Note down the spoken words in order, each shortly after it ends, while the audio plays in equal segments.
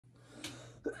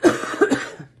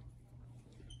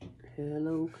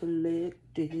Hello,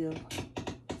 collective.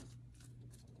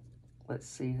 Let's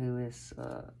see who this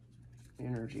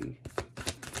energy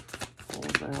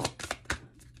pulls out.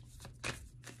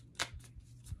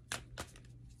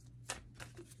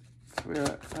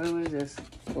 Who is this?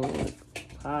 Oh,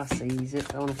 Pisces.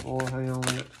 It's on the floor. Hang on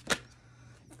a minute.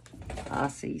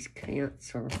 Pisces,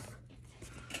 Cancer.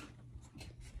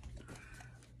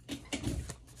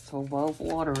 So both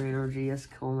water energy is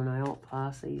coming out.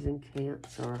 Pisces and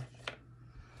Cancer.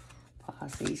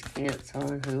 Pisces, Cancer,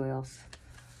 and who else?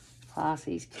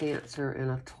 Pisces, Cancer, and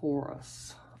a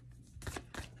Taurus.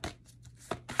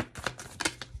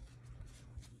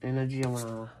 And a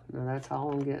Gemini. Now that's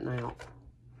all I'm getting out.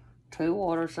 2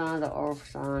 water signs, an earth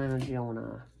sign, and a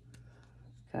Gemini.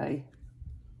 Okay?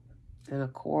 And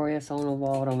Aquarius on the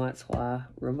bottom, that's why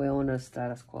rebelling to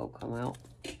status quo come out.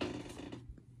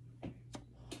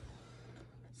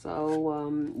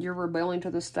 So, you're rebelling to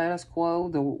the status quo.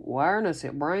 The awareness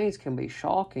it brings can be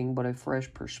shocking, but a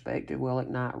fresh perspective will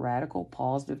ignite radical,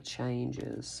 positive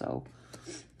changes. So,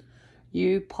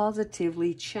 you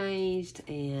positively changed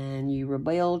and you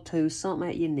rebelled to something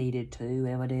that you needed to,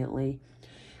 evidently.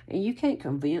 And you can't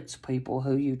convince people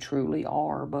who you truly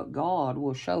are, but God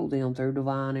will show them through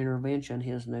divine intervention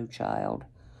his new child.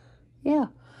 Yeah.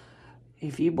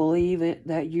 If you believe it,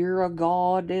 that you're a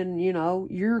God, then, you know,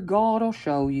 your God will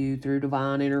show you through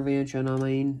divine intervention. I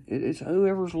mean, it's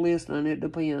whoever's listening, it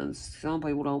depends. Some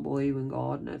people don't believe in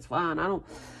God, and that's fine. I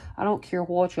don't care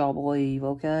what y'all believe,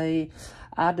 okay?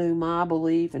 I do my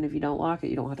belief, and if you don't like it,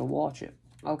 you don't have to watch it,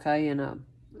 okay? And,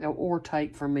 or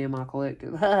take from me and my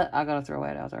collective. I got to throw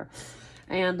that out there.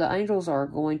 And the angels are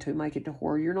going to make it to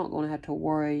where you're not going to have to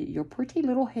worry your pretty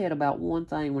little head about one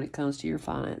thing when it comes to your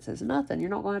finances. Nothing. You're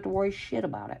not going to have to worry shit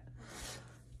about it.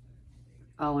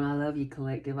 Oh, and I love you,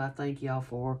 collective. I thank y'all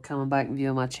for coming back and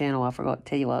viewing my channel. I forgot to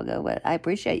tell you a while ago, but I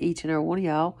appreciate each and every one of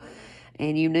y'all.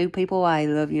 And you new people, I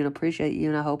love you and appreciate you,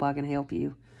 and I hope I can help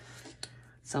you.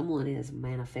 Someone is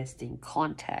manifesting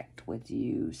contact with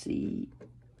you. See,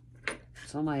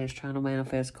 somebody is trying to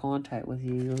manifest contact with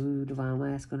you. Ooh, divine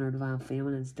masculine or divine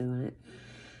feminine's doing it.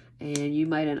 And you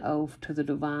made an oath to the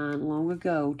divine long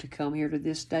ago to come here to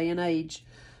this day and age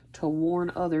to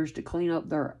warn others to clean up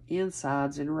their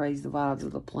insides and raise the vibes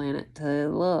of the planet to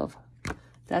love.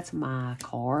 That's my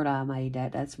card. I made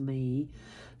that. That's me.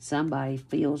 Somebody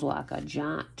feels like a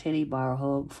giant teddy bear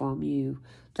hug from you.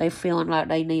 They feeling like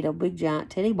they need a big giant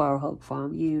teddy bear hug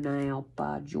from you now,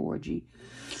 by Georgie.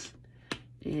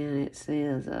 And it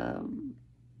says,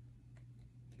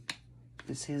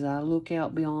 I look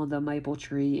out beyond the maple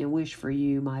tree and wish for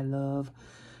you, my love,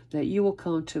 that you will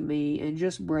come to me and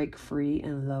just break free,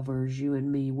 and lovers you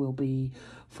and me will be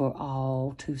for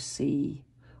all to see.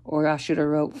 Or I should have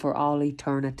wrote for all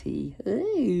eternity.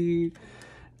 Hey,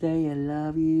 they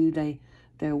love you.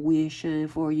 They're wishing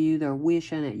for you. They're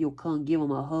wishing that you'll come give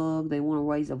them a hug. They want to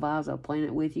raise the vibes of the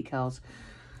planet with you, because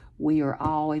we are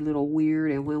all a little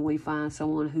weird, and when we find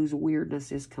someone whose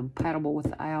weirdness is compatible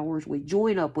with ours, we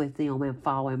join up with them and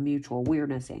fall in mutual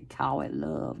weirdness and call it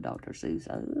love, Dr. Seuss.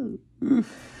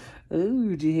 Ooh,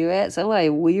 did you hear that? Somebody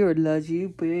weird loves you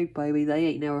big, baby. They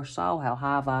ain't never saw how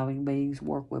high-vibing beings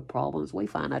work with problems. We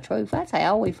find the truth. That's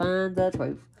how we find the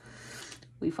truth.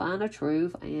 We find the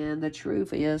truth, and the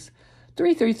truth is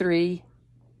 333.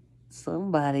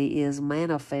 Somebody is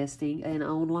manifesting an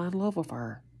online love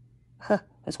affair. Huh.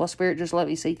 That's what Spirit just let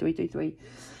me see, 333.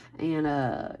 And,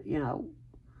 you know,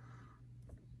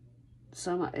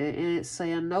 and it's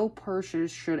saying no person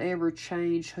should ever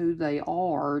change who they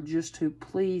are just to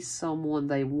please someone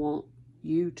they want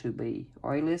you to be.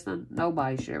 Are you listening?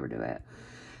 Nobody should ever do that.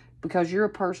 Because you're a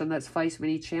person that's faced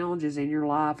many challenges in your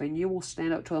life, and you will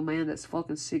stand up to a man that's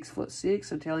fucking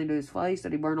 6'6" and tell him to his face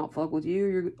that he better not fuck with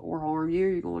you or harm you.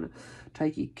 You're going to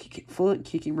take your foot and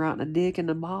kick him right in the dick and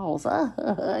the balls.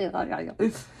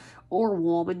 Or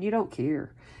woman, you don't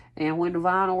care. And when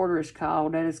divine order is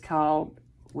called, that is called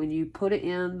when you put it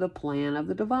in the plan of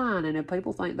the divine. And if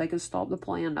people think they can stop the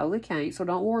plan, no, they can't. So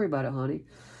don't worry about it, honey.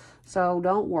 So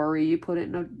don't worry, you put it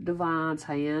in the divine's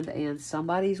hand, and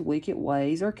somebody's wicked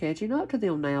ways are catching up to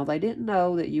them now. They didn't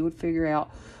know that you would figure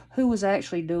out who was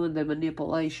actually doing the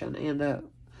manipulation. And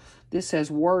this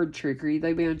says word trickery.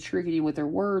 They've been tricking you with their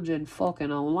words and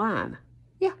fucking online.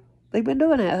 Yeah, they've been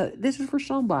doing that. This is for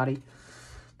somebody.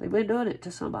 They've been doing it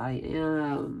to somebody.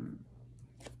 And,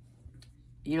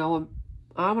 you know,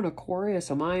 I'm an Aquarius,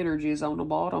 so my energy is on the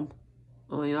bottom.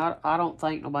 I mean, I don't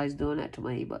think nobody's doing that to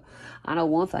me, but I know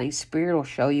one thing, Spirit will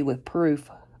show you with proof.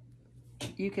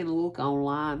 You can look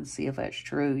online and see if that's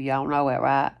true. Y'all know that,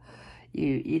 right?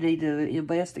 You need to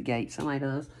investigate. Somebody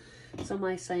does.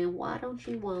 Somebody's saying, why don't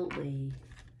you want me?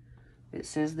 It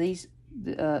says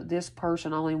this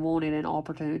person only wanted an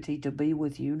opportunity to be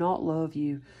with you, not love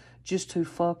you, just to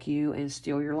fuck you and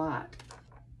steal your light.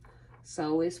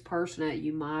 So this person that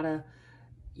you might have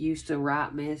used to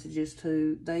write messages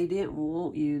to, they didn't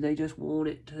want you. They just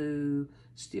wanted to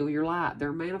steal your light.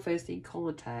 They're manifesting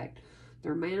contact.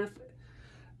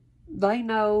 They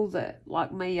know that,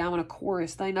 like me, I'm an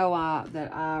Aquarius. They know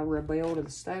that I rebel to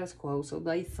the status quo, so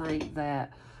they think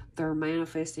that they're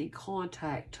manifesting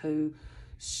contact to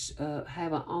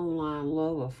have an online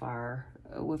love affair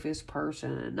with this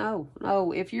person. And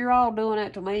no, if you're all doing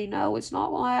that to me, no, it's not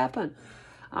going to happen.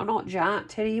 I'm not giant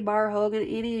teddy bear hugging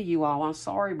any of you all. I'm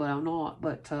sorry, but I'm not.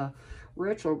 But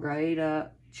retrograde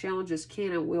challenges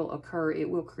can and will occur. It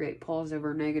will create positive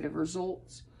or negative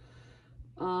results.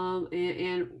 And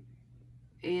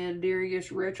during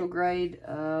this retrograde,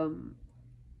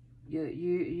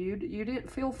 you didn't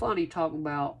feel funny talking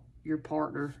about your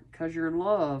partner because you're in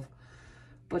love.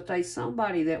 But they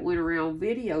somebody that went around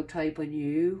videotaping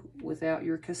you without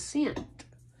your consent.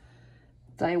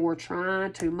 They were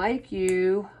trying to make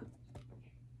you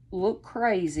look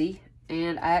crazy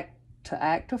and act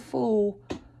a fool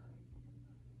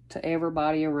to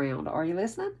everybody around. Are you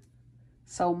listening?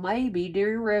 So maybe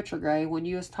during retrograde, when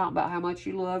you was talking about how much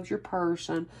you loved your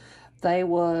person, they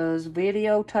was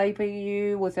videotaping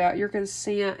you without your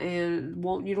consent and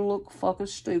wanting you to look fucking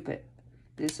stupid.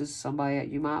 This is somebody that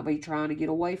you might be trying to get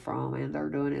away from, and they're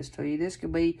doing this to you. This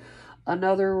could be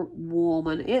another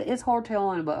woman. It's hard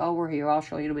telling, but over here, I'll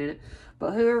show you in a minute.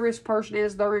 But whoever this person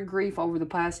is, they're in grief over the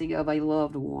passing of a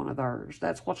loved one of theirs.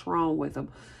 That's what's wrong with them.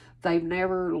 They've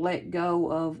never let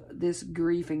go of this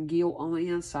grief and guilt on the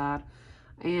inside.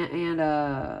 And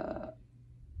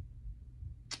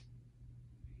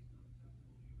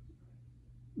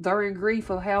they're in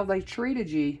grief of how they treated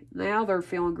you. Now they're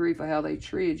feeling grief of how they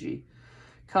treated you,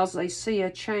 because they see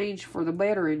a change for the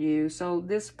better in you. So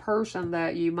this person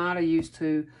that you might have used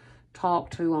to talk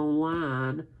to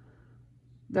online,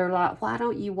 they're like, why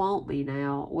don't you want me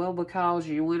now? Well, because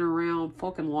you went around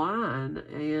fucking lying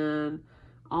and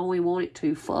only wanted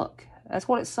to fuck. That's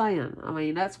what it's saying. I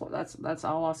mean, that's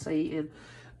all I see. And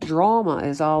drama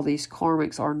is all these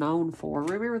karmics are known for.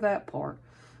 Remember that part.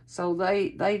 So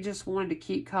they just wanted to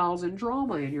keep causing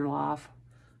drama in your life.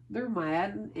 They're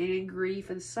mad and in grief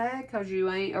and sad because you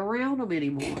ain't around them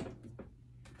anymore.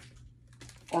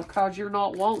 Or because you're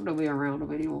not wanting to be around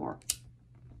them anymore.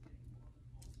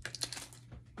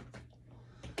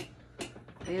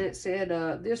 And it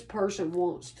said this person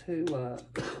wants to...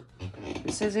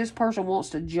 it says this person wants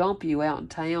to jump you out in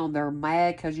town. They're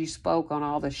mad because you spoke on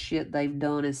all the shit they've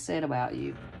done and said about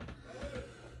you.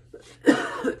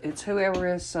 It's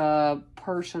whoever this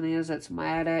person is that's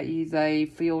mad at you. They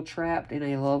feel trapped in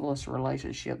a loveless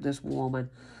relationship, this woman.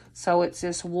 So it's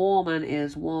this woman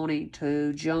is wanting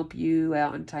to jump you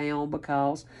out in town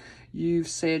because you've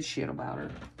said shit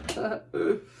about her.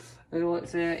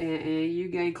 and you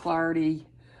gain clarity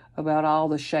about all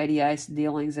the shady-ass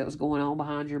dealings that was going on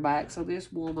behind your back. So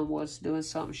this woman was doing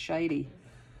something shady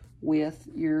with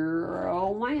your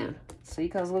old man. See,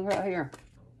 because look right here.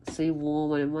 See,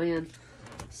 woman and man.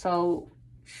 So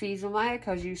she's mad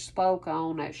because you spoke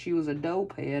on that she was a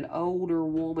dopehead, older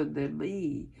woman than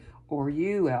me or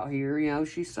you out here. You know,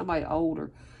 she's somebody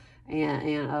older.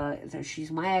 And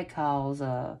she's mad because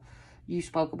you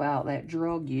spoke about that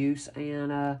drug use,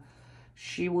 and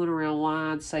she went around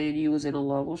lying saying you was in a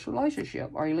loveless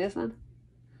relationship. Are you listening?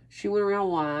 She went around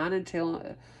lying and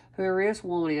telling whoever this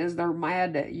woman is, they're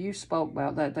mad that you spoke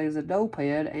about that there's a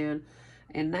dopehead,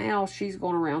 and now she's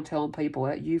going around telling people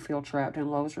that you feel trapped in a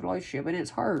loveless relationship, and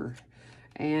it's her.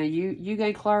 And you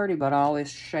gain clarity about all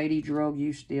this shady drug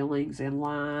use dealings and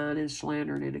lying and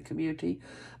slandering in the community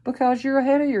because you're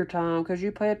ahead of your time, because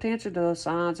you pay attention to the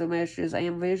signs and messages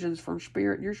and visions from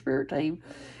spirit and your spirit team,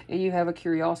 and you have a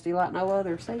curiosity like no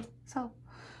other. See? So,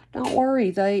 don't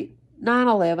worry.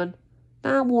 911,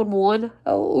 911.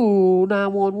 Oh,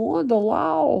 911.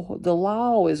 The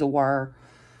law is aware.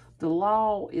 The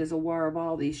law is aware of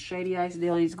all these shady-ass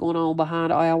dealings going on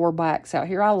behind our backs out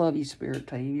here. I love you, Spirit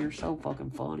Team. You're so fucking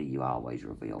funny. You always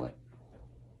reveal it.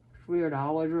 Spirit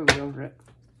always reveals it.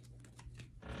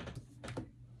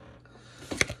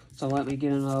 So let me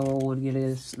get another one, get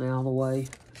this now out of the way.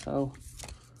 So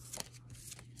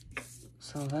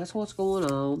that's what's going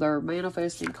on. They're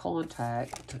manifesting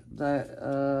contact.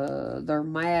 They're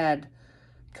mad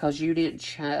because you didn't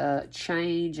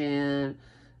change and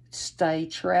stay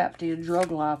trapped in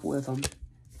drug life with them.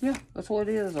 Yeah, that's what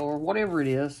it is, or whatever it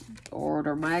is. Or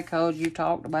they're mad because you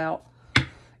talked about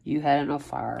You had an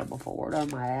affair before. They're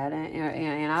mad.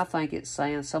 And I think it's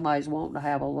saying somebody's wanting to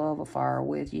have a love affair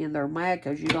with you, and they're mad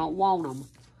because you don't want them.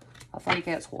 I think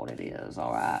that's what it is,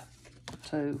 all right,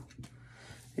 too.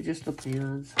 It just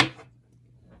depends.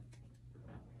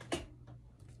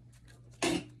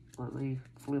 Let me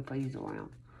flip these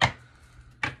around.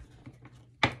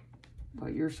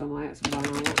 But you're somebody's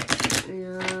balanced,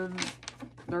 and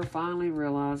they're finally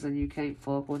realizing you can't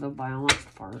fuck with a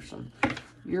balanced person.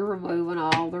 You're removing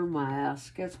all their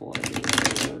masks. That's what it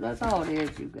is. That's all it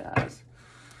is, you guys.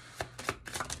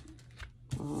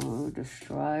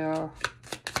 Destroyer.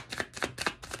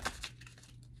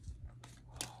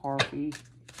 Harpy.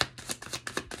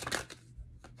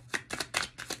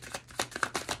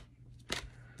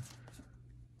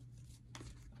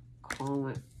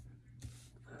 Comet.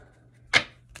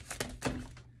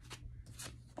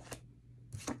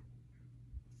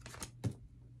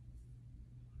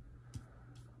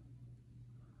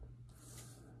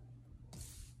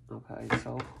 Okay,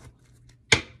 so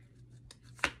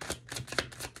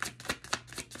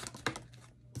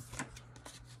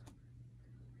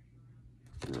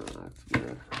no, that's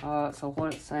good. So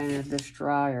what it's saying is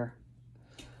Destroyer.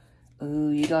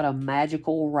 Ooh, you got a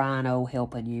magical rhino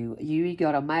helping you. You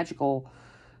got a magical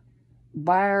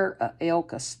bear, a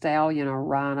elk, a stallion, a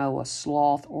rhino, a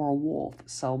sloth, or a wolf.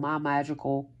 So my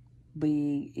magical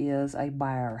being is a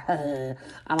bear.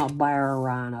 I'm a bear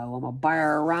rhino. I'm a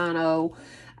bear rhino.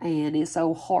 And it's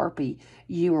so Harpy,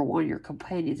 you or one of your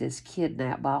companions is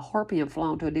kidnapped by a harpy and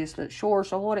flown to a distant shore.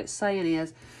 So what it's saying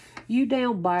is, you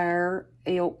damn bear,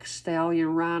 elk,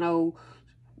 stallion, rhino,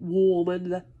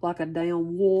 woman, like a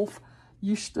damn wolf,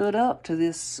 you stood up to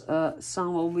this son of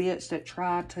a bitch that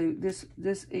tried to,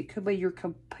 it could be your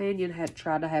companion had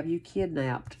tried to have you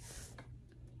kidnapped.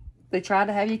 They tried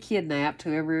to have you kidnapped,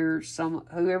 whoever this son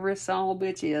of a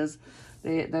bitch is,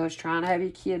 they was trying to have you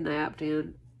kidnapped,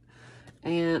 and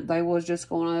they was just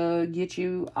going to get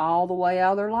you all the way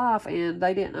out of their life, and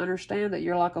they didn't understand that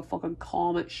you're like a fucking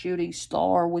comet shooting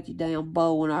star with your damn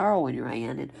bow and arrow in your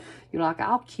hand, and you're like,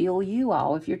 I'll kill you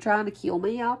all. If you're trying to kill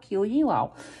me, I'll kill you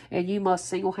all. And you must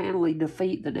single-handedly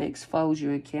defeat the next foes you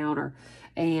encounter,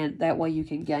 and that way you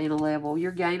can gain a level.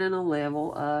 You're gaining a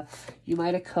level. You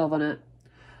made a covenant.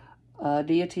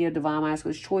 Deity of Divine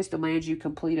Masculine's choice demands you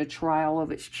complete a trial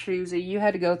of its choosing. You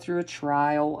had to go through a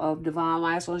trial of Divine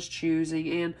Masculine's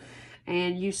choosing,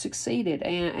 and you succeeded.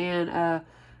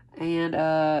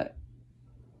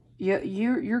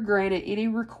 You're granted any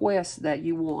request that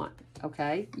you want.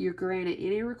 Okay, you're granted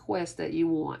any request that you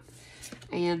want.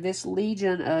 And this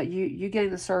legion, you gain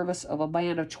the service of a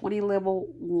band of 20 level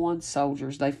 1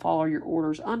 soldiers. They follow your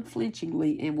orders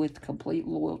unflinchingly and with complete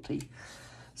loyalty.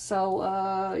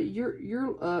 So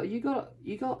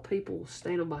you got people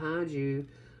standing behind you.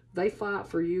 They fight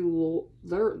for you.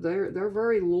 They're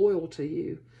very loyal to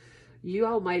you. You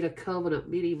all made a covenant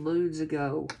many moons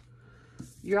ago.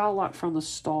 You're all like from the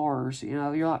stars, you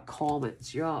know. You're like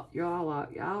comets. You're all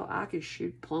like, I can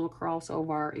shoot plumb across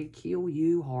over and kill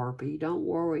you, Harpy. Don't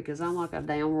worry, because I'm like a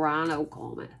damn rhino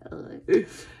comet.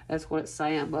 That's what it's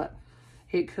saying, but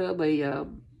it could be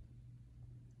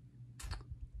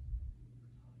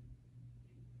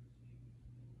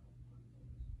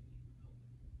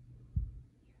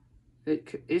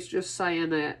it's just saying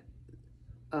that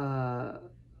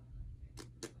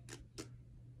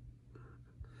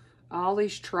all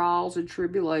these trials and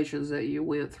tribulations that you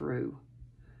went through,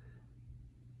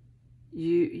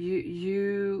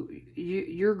 you're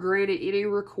granted any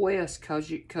request because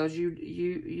you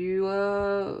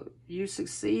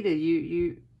succeeded.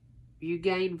 You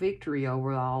gained victory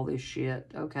over all this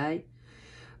shit. Okay,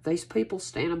 these people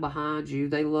standing behind you,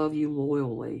 they love you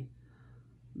loyally.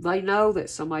 They know that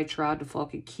somebody tried to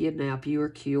fucking kidnap you or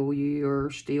kill you or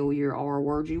steal your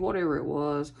R-word, you, whatever it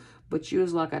was, but you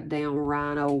was like a damn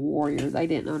rhino warrior. They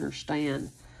didn't understand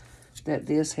that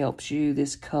this helps you,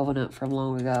 this covenant from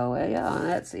long ago.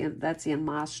 Yeah, that's in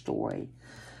my story.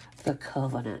 The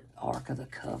covenant, Ark of the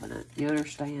Covenant. You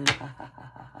understand?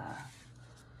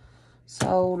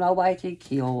 So nobody can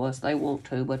kill us. They want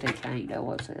to, but they can't. That's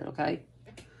what I said, okay?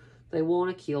 They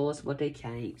want to kill us, but they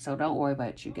can't. So don't worry about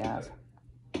it, you guys.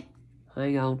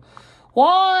 Hang on.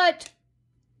 What?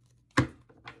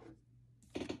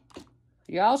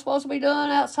 Y'all supposed to be doing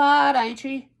outside, ain't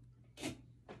you?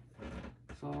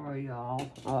 Sorry, y'all.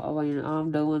 I mean,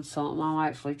 I'm doing something. I'm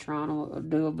actually trying to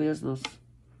do a business.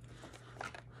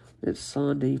 It's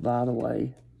Sunday, by the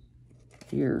way.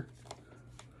 Here.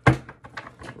 I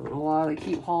don't know why they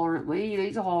keep hollering at me. You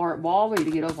need to holler at Bobby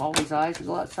to get up all these ice and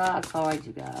go outside. Sorry,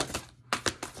 you guys.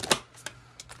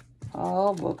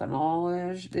 Oh, book of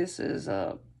knowledge. This is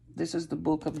This is the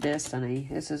Book of Destiny.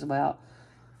 This is about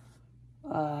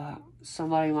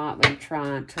somebody might be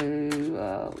trying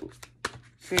to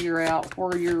figure out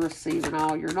where you're receiving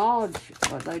all your knowledge,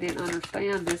 but they didn't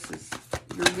understand this is,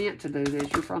 you're meant to do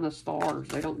this. You're from the stars.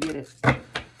 They don't get it.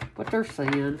 But they're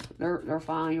seeing. They're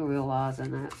finally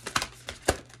realizing that.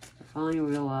 They're finally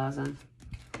realizing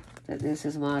that this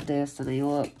is my destiny.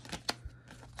 Look.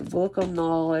 The Book of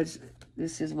Knowledge.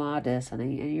 This is my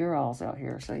destiny. And you're all out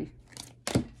here, see?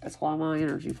 That's why my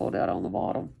energy pulled out on the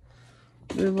bottom.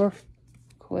 Remember?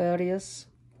 Aquarius.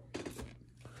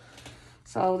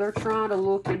 So they're trying to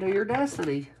look into your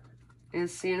destiny and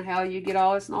seeing how you get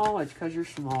all this knowledge because you're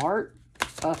smart.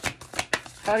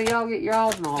 How do y'all get your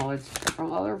all knowledge?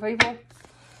 From other people?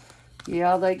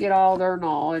 Yeah, they get all their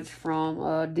knowledge from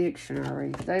a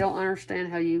dictionary. They don't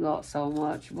understand how you got so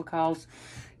much because,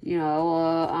 you know,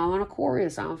 I'm an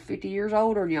Aquarius. I'm 50 years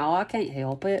older than y'all. I can't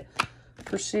help it.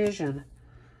 Precision.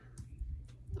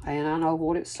 And I know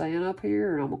what it's saying up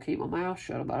here, and I'm going to keep my mouth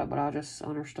shut about it, but I just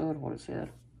understood what it said.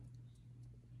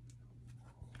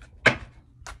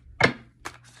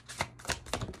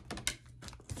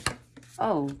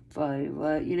 Oh,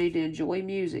 but you need to enjoy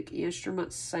music,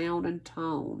 instruments, sound, and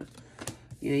tone.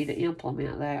 You need to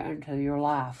implement that into your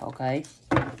life, okay?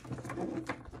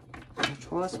 And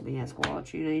trust me, that's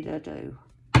what you need to do.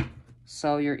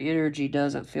 So your energy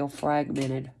doesn't feel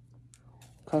fragmented.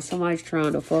 Because somebody's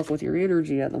trying to fuck with your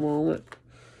energy at the moment.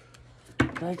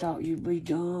 They thought you'd be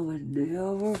dumb and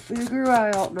never figure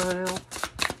out now.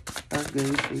 They're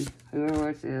goofy, whoever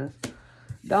it is.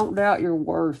 Don't doubt your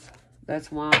worth.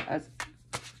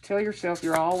 Tell yourself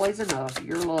you're always enough.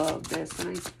 You're loved.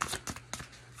 Destiny.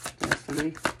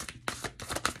 Destiny.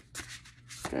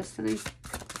 Destiny.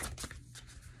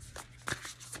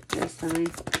 Destiny.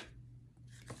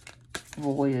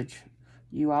 Voyage.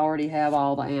 You already have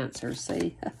all the answers,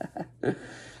 see?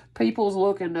 People's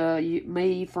looking to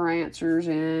me for answers,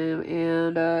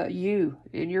 and you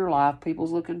in your life.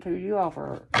 People's looking to you all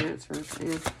for answers.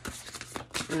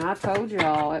 And I told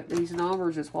y'all that these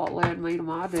numbers is what led me to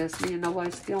my destiny, and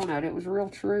nobody's stealing that. It was real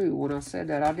true when I said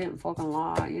that. I didn't fucking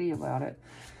lie any about it.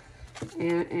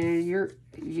 And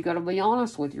you got to be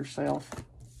honest with yourself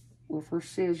with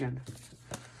precision.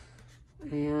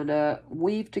 And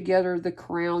weave together the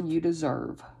crown you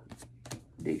deserve.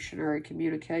 Dictionary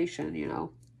communication, you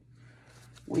know.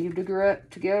 Weave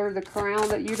together the crown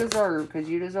that you deserve, because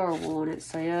you deserve one, it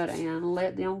said. And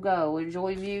let them go.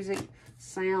 Enjoy music,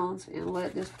 sounds, and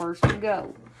let this person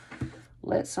go.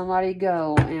 Let somebody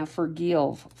go and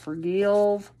forgive.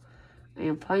 Forgive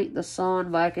and paint the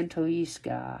sun back into your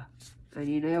sky. And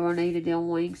you never needed them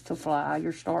wings to fly.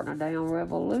 You're starting a damn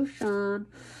revolution.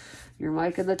 You're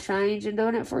making the change and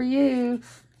doing it for you.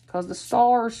 Because the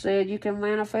stars said you can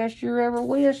manifest your every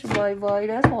wish, baby.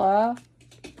 That's why.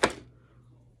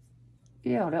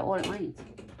 Yeah, that's what it means.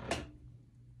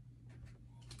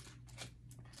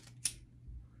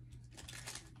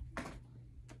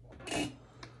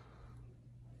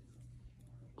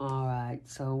 Alright,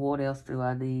 so what else do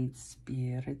I need?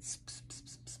 Spirits.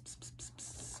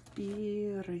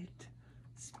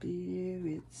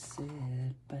 Spirit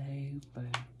said, baby.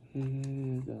 Here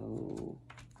you go.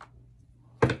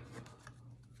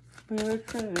 Spirit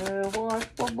said, watch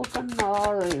the book of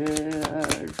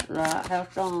knowledge. Lighthouse,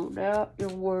 don't doubt your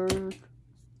word.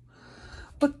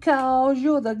 Because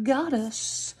you're the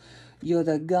goddess. You're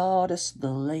the goddess,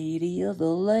 the lady of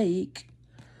the lake.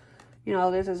 You know,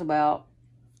 this is about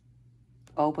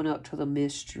open up to the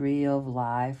mystery of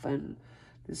life. And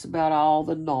this is about all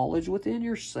the knowledge within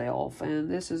yourself. And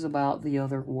this is about the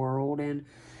other world. And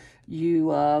you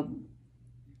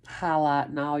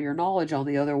highlighting all your knowledge on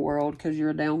the other world because you're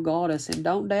a damn goddess, and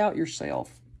don't doubt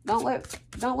yourself. Don't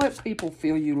let people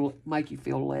make you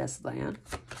feel less than.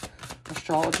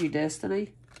 Astrology destiny.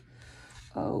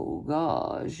 Oh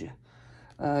gosh,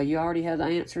 you already have the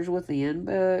answers within,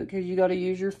 but because you got to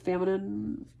use your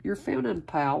feminine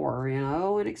power, you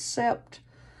know, and accept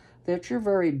that you're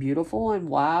very beautiful and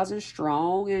wise and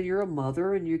strong, and you're a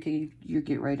mother, and you're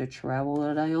getting ready to travel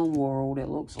the damn world. It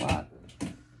looks like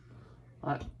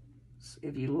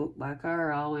if you look back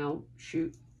there, I'll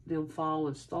shoot them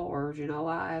falling stars. You know,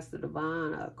 I asked the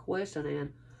divine a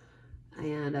question,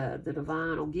 and the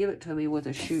divine will give it to me with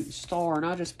a shooting star, and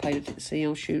I just paid attention to see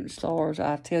them shooting stars.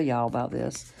 I tell y'all about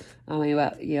this. I mean,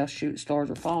 about shooting stars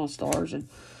or falling stars, and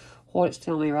what it's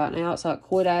telling me right now, it's like,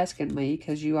 quit asking me,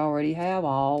 because you already have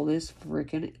all this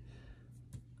freaking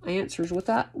answers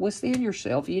within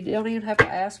yourself. You don't even have to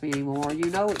ask me anymore. You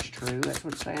know it's true. That's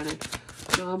what it's saying. And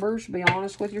numbers, be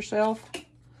honest with yourself.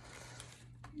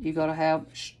 You got to have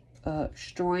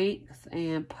strength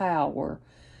and power.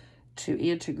 to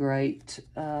integrate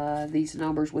these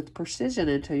numbers with precision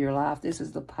into your life. This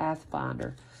is the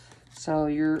Pathfinder. So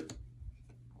you're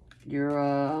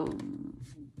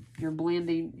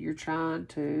blending, you're trying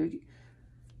to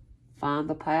find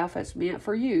the path that's meant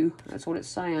for you. That's what it's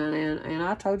saying. And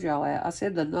I told y'all that. I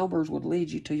said the numbers would lead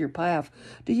you to your path.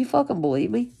 Do you fucking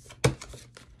believe me?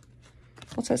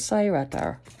 What's that say right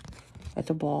there at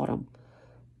the bottom?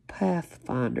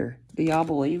 Pathfinder. Do y'all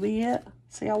believe me yet?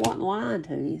 See, I wasn't lying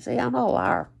to you. See, I'm not a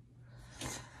liar.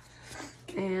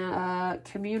 And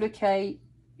communicate.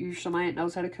 You're somebody that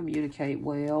knows how to communicate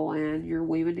well, and you're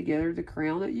weaving together the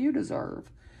crown that you deserve.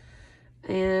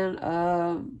 And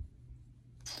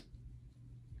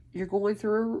you're going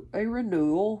through a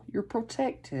renewal. You're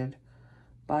protected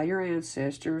by your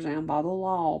ancestors and by the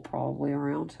law, probably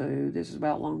around too. This is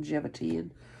about longevity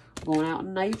and going out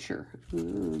in nature.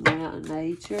 Going out in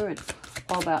nature. And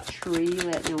all about tree,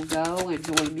 letting them go,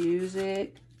 enjoy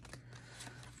music.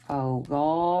 Oh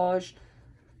gosh.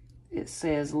 It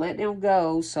says let them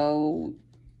go, so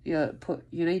you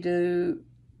need to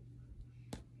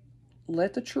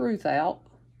let the truth out.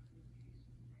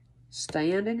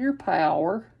 Stand in your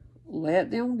power.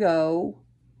 Let them go.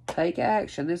 Take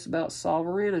action. This is about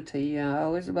sovereignty, you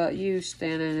know. It's about you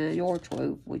standing in your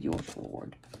truth with your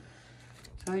sword.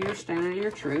 So you're standing in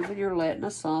your truth and you're letting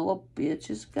the son of a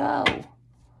bitches go.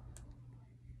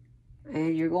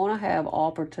 And you're going to have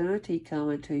opportunity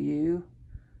coming to you.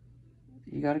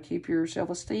 You got to keep your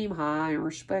self-esteem high and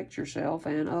respect yourself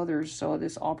and others so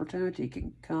this opportunity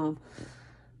can come.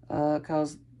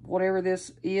 Because whatever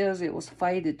this is, it was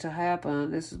fated to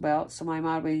happen. This is about somebody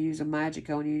might be using magic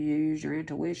on you. You use your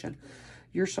intuition.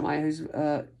 You're somebody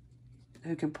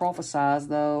who can prophesize,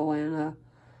 though, and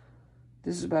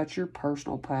this is about your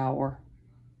personal power.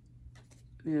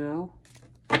 You know?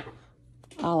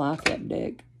 I like that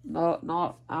deck.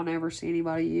 I never see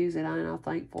anybody use it, and I'm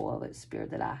thankful of it, Spirit,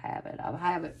 that I have it. I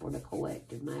have it for the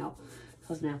collective now.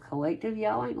 Because now collective,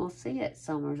 y'all ain't going to see it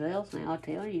somewhere else now. I'm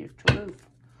telling you the truth.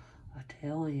 I'm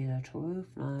telling you the truth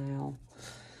now.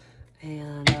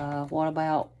 And what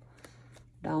about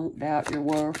don't doubt your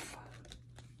worth?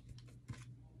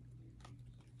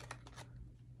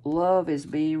 Love is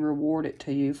being rewarded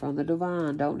to you from the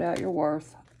divine. Don't doubt your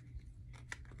worth.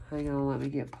 Hang on, let me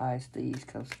get past these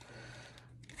because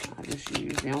I just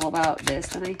used them. What about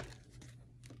destiny?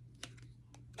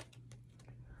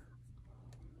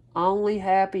 Only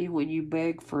happy when you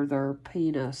beg for their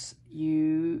penis.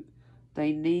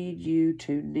 They need you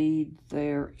to need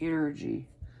their energy.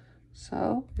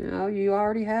 So, you know, you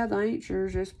already have the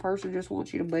answers. This person just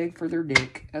wants you to beg for their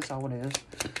dick. That's all it is.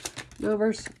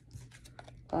 Numbers.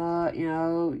 You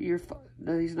know,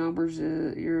 these numbers,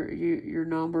 your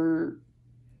number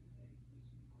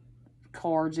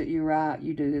cards that you write,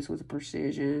 you do this with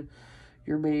precision.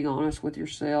 You're being honest with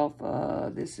yourself.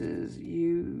 This is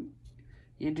you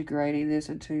integrating this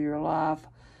into your life.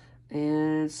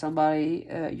 And somebody,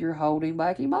 you're holding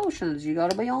back emotions. You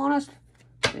got to be honest.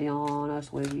 Be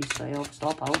honest with yourself.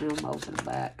 Stop holding emotions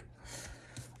back.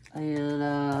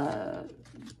 And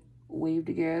weave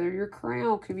together your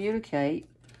crown. Communicate.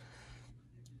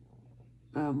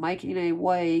 Making a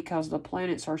way because the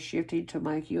planets are shifting to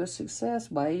make you a success,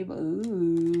 babe.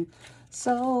 Ooh.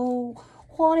 So,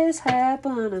 what is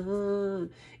happening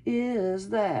is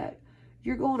that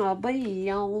you're going to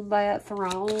be on that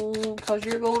throne because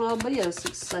you're going to be a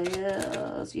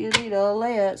success. You need to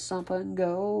let something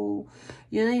go.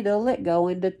 You need to let go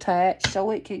and detach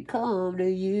so it can come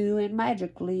to you and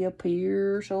magically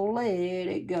appear. So let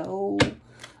it go.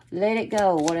 Let it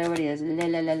go, whatever it is.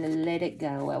 Let it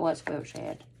go. That's what Spirit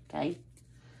said, okay?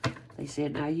 They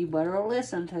said, now you better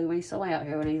listen to me. So out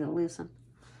here, we need to listen.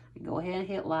 And go ahead and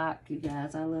hit like, you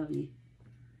guys. I love you.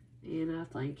 And I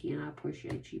thank you, and I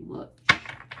appreciate you much.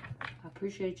 I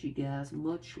appreciate you guys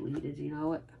much, did you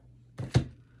know it?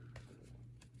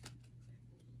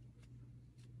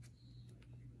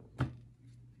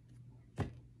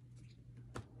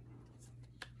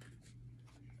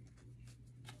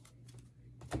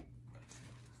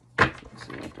 Let's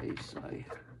see what they say.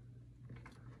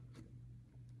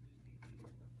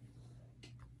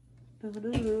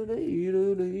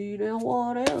 Now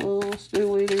what else do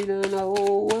we need to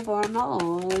know with our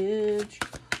knowledge?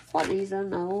 What needs to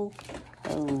know?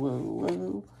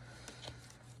 Oh.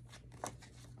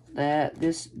 That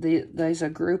there's a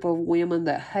group of women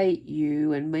that hate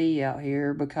you and me out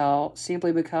here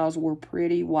simply because we're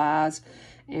pretty wise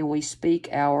and we speak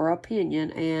our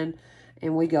opinion and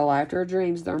we go after our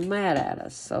dreams. They're mad at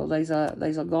us. So there's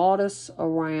a goddess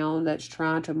around that's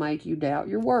trying to make you doubt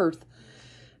your worth.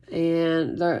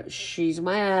 And she's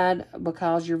mad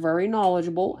because you're very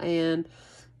knowledgeable and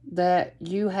that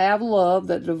you have love,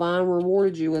 that divine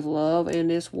rewarded you with love, and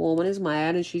this woman is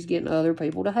mad and she's getting other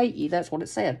people to hate you. That's what it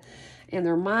said. And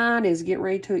their mind is getting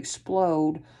ready to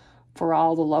explode for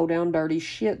all the low down dirty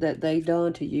shit that they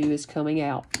done to you is coming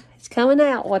out. It's coming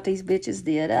out what these bitches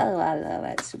did. Oh, I love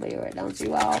that spirit, don't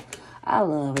you all? I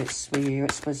love it,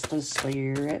 spirit,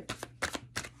 spirit.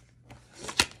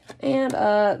 And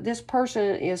this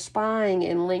person is spying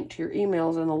and linked to your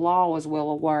emails, and the law is well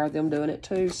aware of them doing it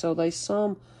too. So they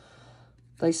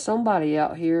somebody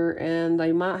out here, and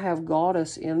they might have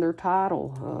goddess in their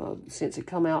title, since it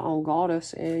come out on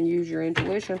goddess, and use your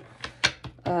intuition.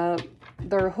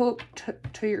 They're hooked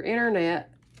to your internet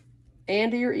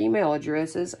and to your email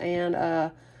addresses,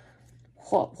 and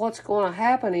what's going to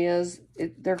happen is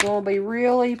they're going to be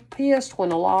really pissed when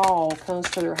the law comes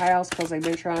to their house because they've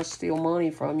been trying to steal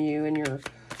money from you and your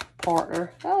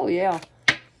partner. Oh, yeah.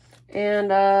 And,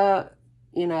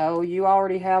 you know, you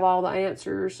already have all the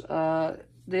answers.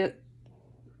 Whoever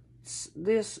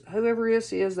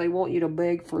this is, they want you to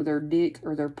beg for their dick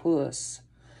or their puss.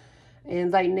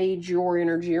 And they need your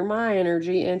energy or my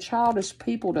energy. And childish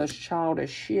people does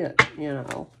childish shit, you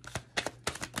know.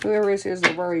 Whoever this is,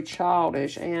 they're very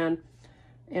childish. And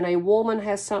a woman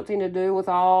has something to do with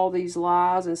all these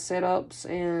lies and setups.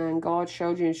 And God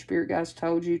showed you and spirit guides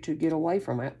told you to get away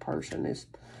from that person.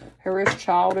 Whoever this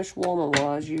childish woman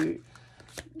was,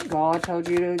 God told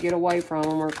you to get away from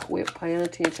them or quit paying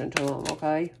attention to them,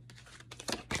 okay?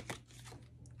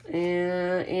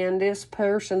 And this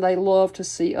person, they love to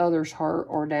see others hurt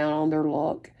or down on their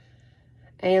luck.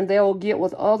 And they'll get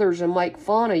with others and make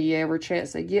fun of you every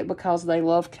chance they get because they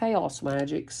love chaos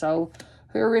magic. So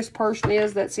whoever this person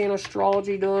is that's in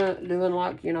astrology doing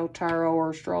like, you know, tarot or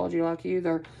astrology like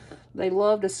you, they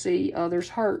love to see others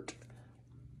hurt.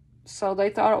 So they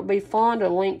thought it would be fun to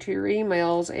link to your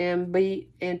emails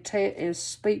and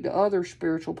speak to other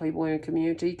spiritual people in the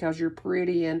community because you're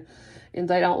pretty and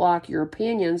they don't like your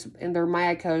opinions, and they're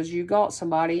mad because you got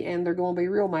somebody, and they're going to be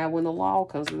real mad when the law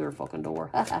comes to their fucking door.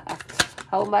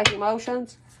 Hold back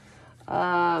emotions.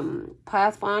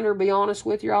 Pathfinder, be honest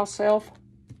with yourself.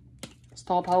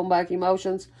 Stop holding back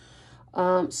emotions.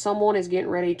 Someone is getting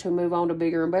ready to move on to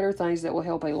bigger and better things that will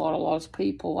help a lot of lots of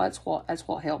people. That's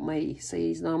what helped me. See,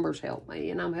 these numbers help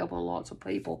me, and I'm helping lots of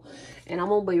people. And I'm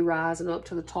going to be rising up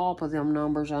to the top of them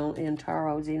numbers in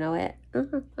tarots. You know it?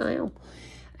 I am.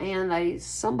 And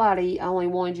somebody only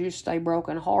wanted you to stay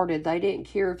broken-hearted. They didn't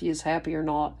care if you was happy or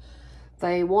not.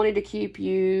 They wanted to keep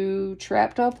you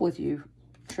trapped up with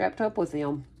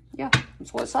them. Yeah,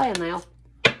 that's what it's saying now.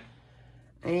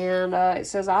 And it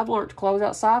says, I've learned to close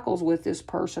out cycles with this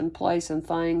person, place, and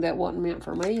thing that wasn't meant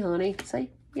for me, honey.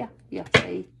 See? Yeah,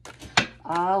 see?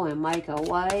 Oh, and make a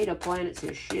way. The planets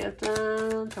is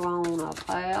shifting. Throne of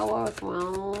power.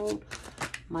 Throne.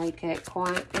 Make it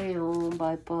quiet down.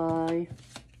 Bye-bye.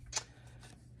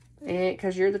 And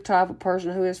because you're the type of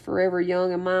person who is forever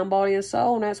young in mind, body, and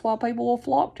soul, and that's why people will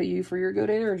flock to you for your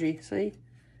good energy, see?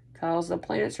 Because the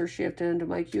planets are shifting to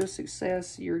make you a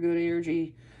success, your good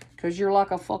energy, because you're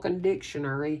like a fucking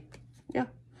dictionary. Yeah.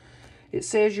 It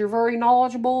says you're very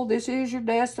knowledgeable. This is your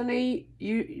destiny.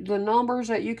 The numbers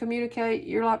that you communicate,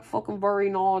 you're like fucking very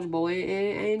knowledgeable,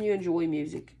 and you enjoy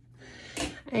music.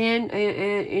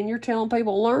 And you're telling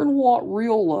people, learn what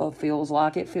real love feels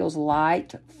like. It feels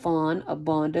light, fun,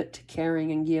 abundant,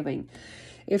 caring, and giving.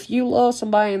 If you love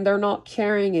somebody and they're not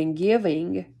caring and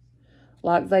giving,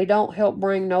 like they don't help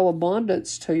bring no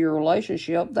abundance to your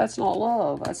relationship, that's not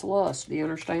love. That's lust. Do you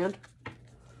understand?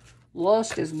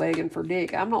 Lust is begging for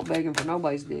dick. I'm not begging for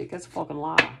nobody's dick. That's a fucking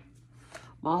lie.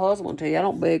 My husband will tell you I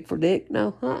don't beg for dick.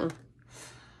 No,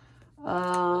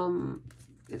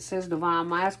 It says Divine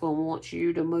Masculine wants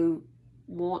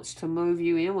to move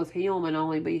you in with him and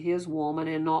only be his woman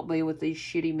and not be with these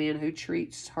shitty men who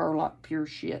treats her like pure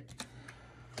shit.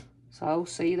 So,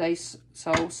 see,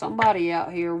 somebody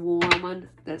out here, woman,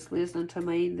 that's listening to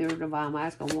me, their Divine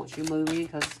Masculine wants you to move in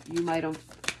because you made them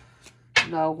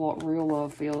know what real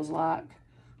love feels like.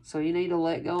 So you need to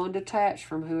let go and detach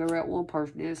from whoever that one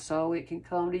person is so it can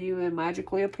come to you and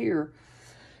magically appear.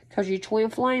 Because your twin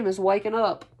flame is waking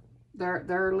up.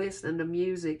 They're listening to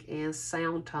music and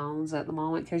sound tones at the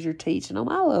moment because you're teaching them,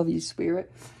 I love you,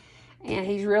 spirit. And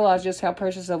he's realized just how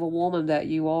precious of a woman that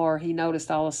you are. He noticed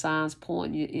all the signs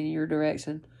pointing in your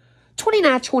direction.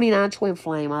 2929 twin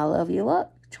flame, I love you.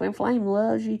 Look, twin flame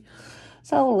loves you.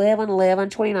 So 11, 11,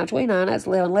 29, 29, that's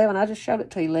 11, 11. I just showed it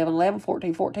to you. 11, 11,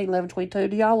 14, 14, 11, 22.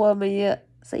 Do y'all love me yet?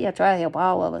 See, I try to help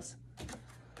all of us.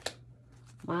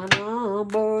 My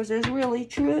numbers is really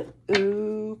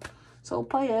true. So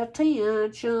pay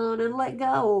attention and let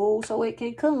go so it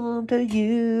can come to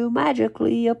you,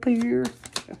 magically appear.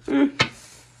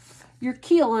 You're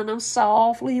killing them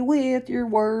softly with your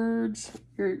words.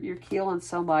 You're killing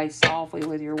somebody softly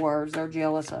with your words. They're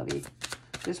jealous of you.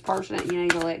 This person that you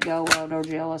need to let go of, they're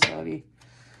jealous of you.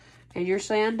 And you're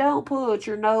saying, don't put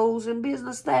your nose in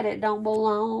business that it don't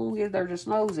belong. Yeah, they're just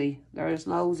nosy. They're just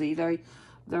nosy. They're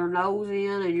nosing,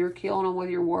 and you're killing them with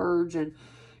your words. And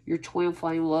your twin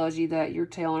flame loves you, that you're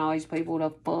telling all these people to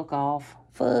fuck off.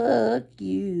 Fuck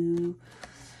you.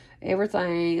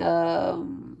 Everything,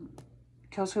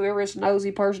 because whoever this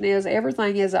nosy person is,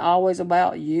 everything isn't always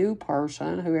about you,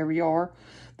 person, whoever you are,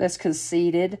 that's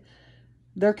conceited.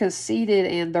 They're conceited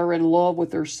and they're in love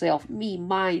with themselves. Me,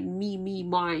 mine, me,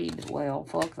 mine. Well,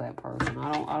 fuck that person.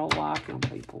 I don't like them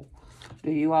people.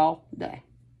 Do you all? Nah.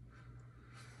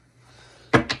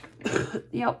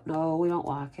 Yep, no, we don't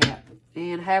like that.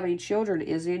 And having children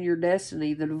is in your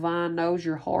destiny. The divine knows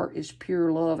your heart is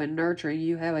pure love and nurturing.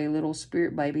 You have a little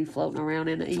spirit baby floating around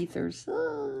in the ethers.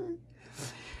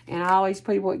 And all these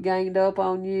people that ganged up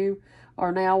on you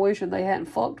are now wishing they hadn't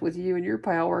fucked with you and your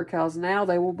power, because now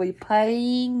they will be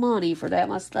paying money for that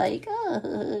mistake.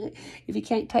 If you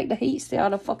can't take the heat, stay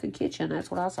out of the fucking kitchen.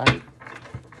 That's what I say.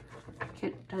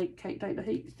 Can't take the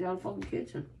heat, stay out of the fucking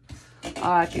kitchen.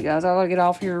 Alright, you guys, I gotta get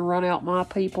off here and run out my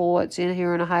people that's in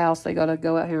here in the house. They gotta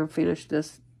go out here and finish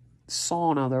this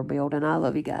sauna they're building. I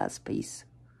love you guys. Peace.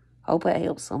 Hope that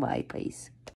helps somebody. Peace.